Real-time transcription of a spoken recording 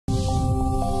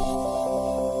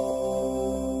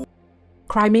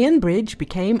Crimean bridge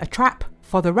became a trap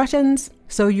for the Russians,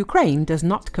 so Ukraine does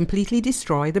not completely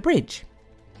destroy the bridge.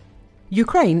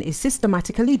 Ukraine is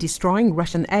systematically destroying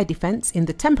Russian air defense in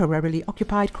the temporarily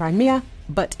occupied Crimea,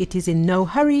 but it is in no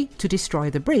hurry to destroy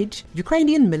the bridge,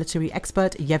 Ukrainian military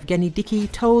expert Yevgeny Diky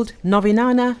told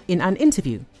Novinarna in an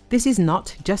interview. This is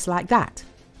not just like that.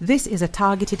 This is a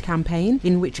targeted campaign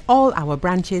in which all our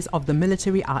branches of the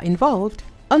military are involved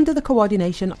under the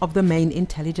coordination of the Main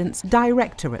Intelligence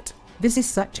Directorate. This is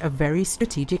such a very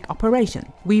strategic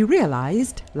operation. We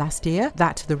realized last year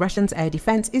that the Russians' air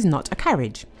defense is not a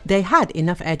carriage. They had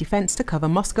enough air defense to cover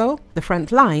Moscow, the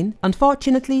front line.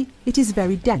 Unfortunately, it is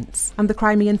very dense, and the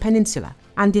Crimean peninsula.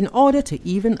 And in order to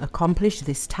even accomplish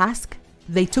this task,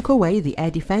 they took away the air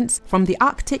defense from the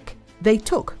Arctic. They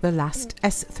took the last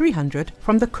S-300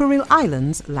 from the Kuril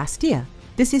Islands last year.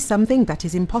 This is something that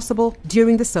is impossible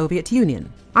during the Soviet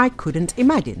Union. I couldn't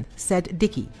imagine, said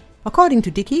Diky. According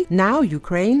to Diky, now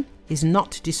Ukraine is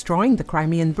not destroying the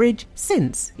Crimean bridge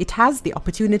since it has the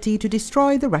opportunity to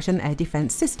destroy the Russian air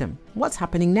defense system. What's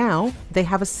happening now? They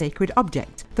have a sacred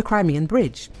object, the Crimean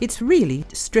bridge. It's really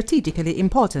strategically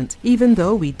important. Even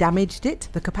though we damaged it,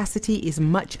 the capacity is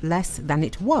much less than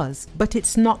it was, but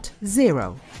it's not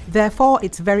zero. Therefore,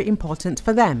 it's very important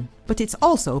for them. But it's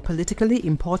also politically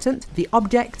important. The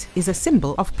object is a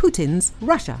symbol of Putin's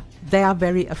Russia. They are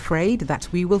very afraid that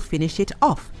we will finish it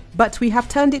off. But we have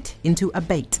turned it into a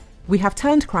bait. We have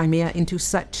turned Crimea into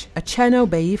such a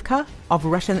Chernobyivka of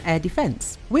Russian air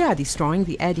defense. We are destroying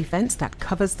the air defense that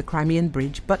covers the Crimean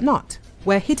bridge, but not.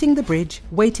 We're hitting the bridge,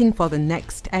 waiting for the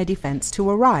next air defense to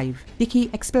arrive,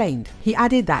 Diky explained. He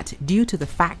added that due to the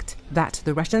fact that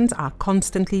the Russians are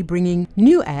constantly bringing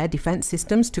new air defense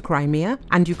systems to Crimea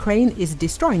and Ukraine is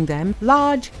destroying them,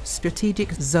 large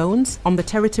strategic zones on the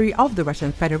territory of the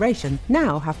Russian Federation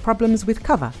now have problems with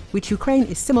cover, which Ukraine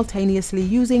is simultaneously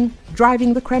using,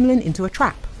 driving the Kremlin into a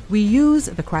trap. We use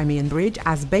the Crimean bridge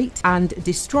as bait and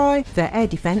destroy their air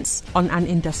defense on an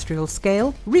industrial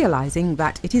scale, realizing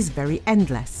that it is very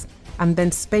endless. And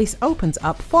then space opens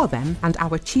up for them and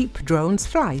our cheap drones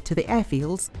fly to the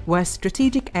airfields where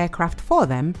strategic aircraft for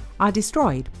them are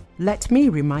destroyed. Let me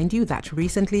remind you that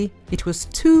recently it was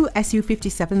 2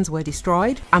 Su-57s were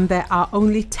destroyed and there are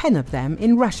only 10 of them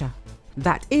in Russia.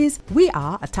 That is, we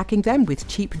are attacking them with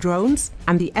cheap drones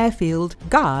and the airfield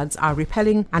guards are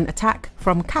repelling an attack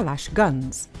from Kalash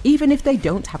guns. Even if they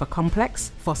don't have a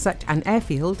complex for such an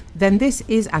airfield, then this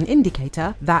is an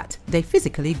indicator that they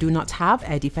physically do not have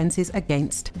air defenses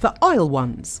against the oil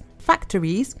ones.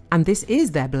 Factories, and this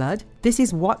is their blood, this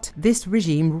is what this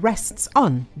regime rests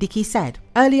on, Diky said.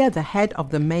 Earlier, the head of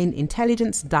the Main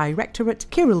Intelligence Directorate,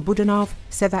 Kiril,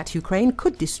 said that Ukraine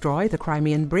could destroy the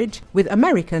Crimean bridge with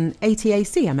American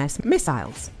ATACMS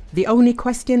missiles. The only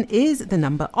question is the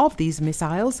number of these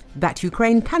missiles that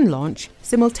Ukraine can launch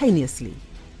simultaneously.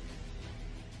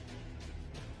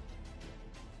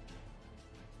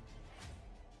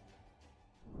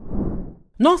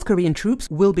 North Korean troops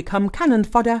will become cannon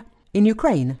fodder in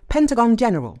Ukraine, Pentagon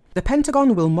General. The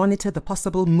Pentagon will monitor the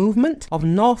possible movement of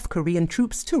North Korean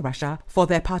troops to Russia for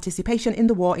their participation in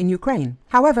the war in Ukraine.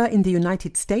 However, in the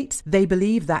United States, they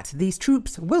believe that these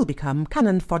troops will become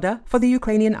cannon fodder for the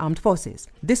Ukrainian armed forces.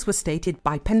 This was stated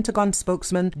by Pentagon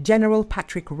spokesman General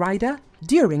Patrick Ryder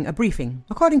during a briefing.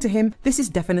 According to him, this is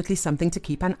definitely something to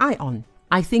keep an eye on.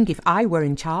 I think if I were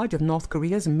in charge of North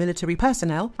Korea's military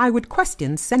personnel, I would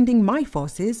question sending my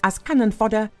forces as cannon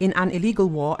fodder in an illegal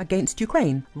war against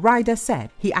Ukraine, Ryder said.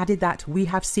 He added that we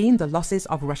have seen the losses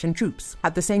of Russian troops.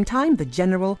 At the same time, the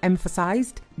general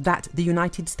emphasized that the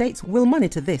United States will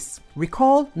monitor this.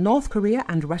 Recall, North Korea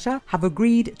and Russia have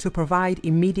agreed to provide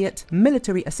immediate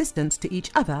military assistance to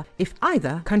each other if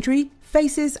either country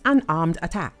faces an armed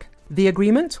attack. The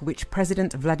agreement, which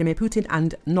President Vladimir Putin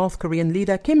and North Korean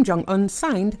leader Kim Jong-un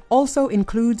signed, also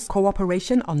includes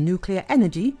cooperation on nuclear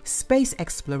energy, space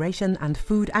exploration and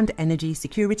food and energy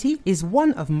security, is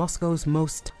one of Moscow's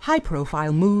most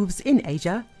high-profile moves in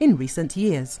Asia in recent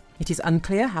years. It is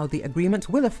unclear how the agreement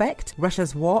will affect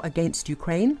Russia's war against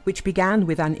Ukraine, which began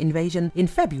with an invasion in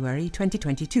February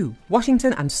 2022.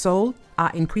 Washington and Seoul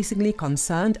are increasingly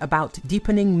concerned about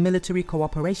deepening military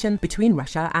cooperation between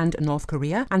Russia and North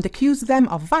Korea and accuse them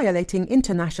of violating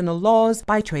international laws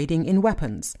by trading in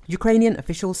weapons. Ukrainian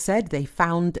officials said they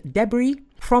found debris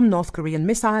from North Korean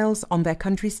missiles on their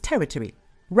country's territory.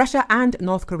 Russia and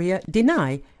North Korea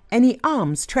deny any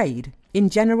arms trade. In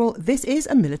general, this is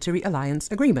a military alliance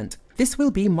agreement. This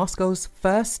will be Moscow's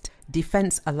first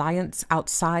defense alliance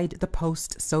outside the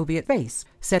post-Soviet base,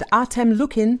 said Artem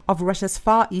Lukin of Russia's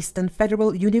Far Eastern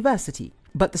Federal University.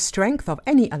 But the strength of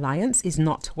any alliance is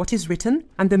not what is written,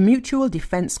 and the mutual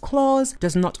defense clause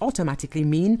does not automatically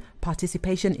mean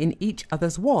participation in each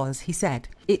other's wars, he said.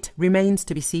 It remains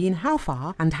to be seen how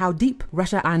far and how deep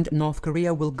Russia and North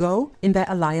Korea will go in their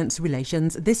alliance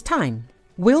relations this time.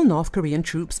 Will North Korean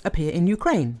troops appear in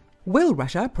Ukraine? Will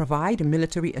Russia provide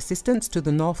military assistance to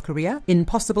the North Korea in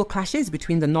possible clashes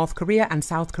between the North Korea and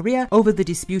South Korea over the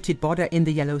disputed border in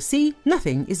the Yellow Sea?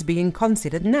 Nothing is being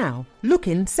considered now,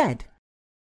 Lukin said.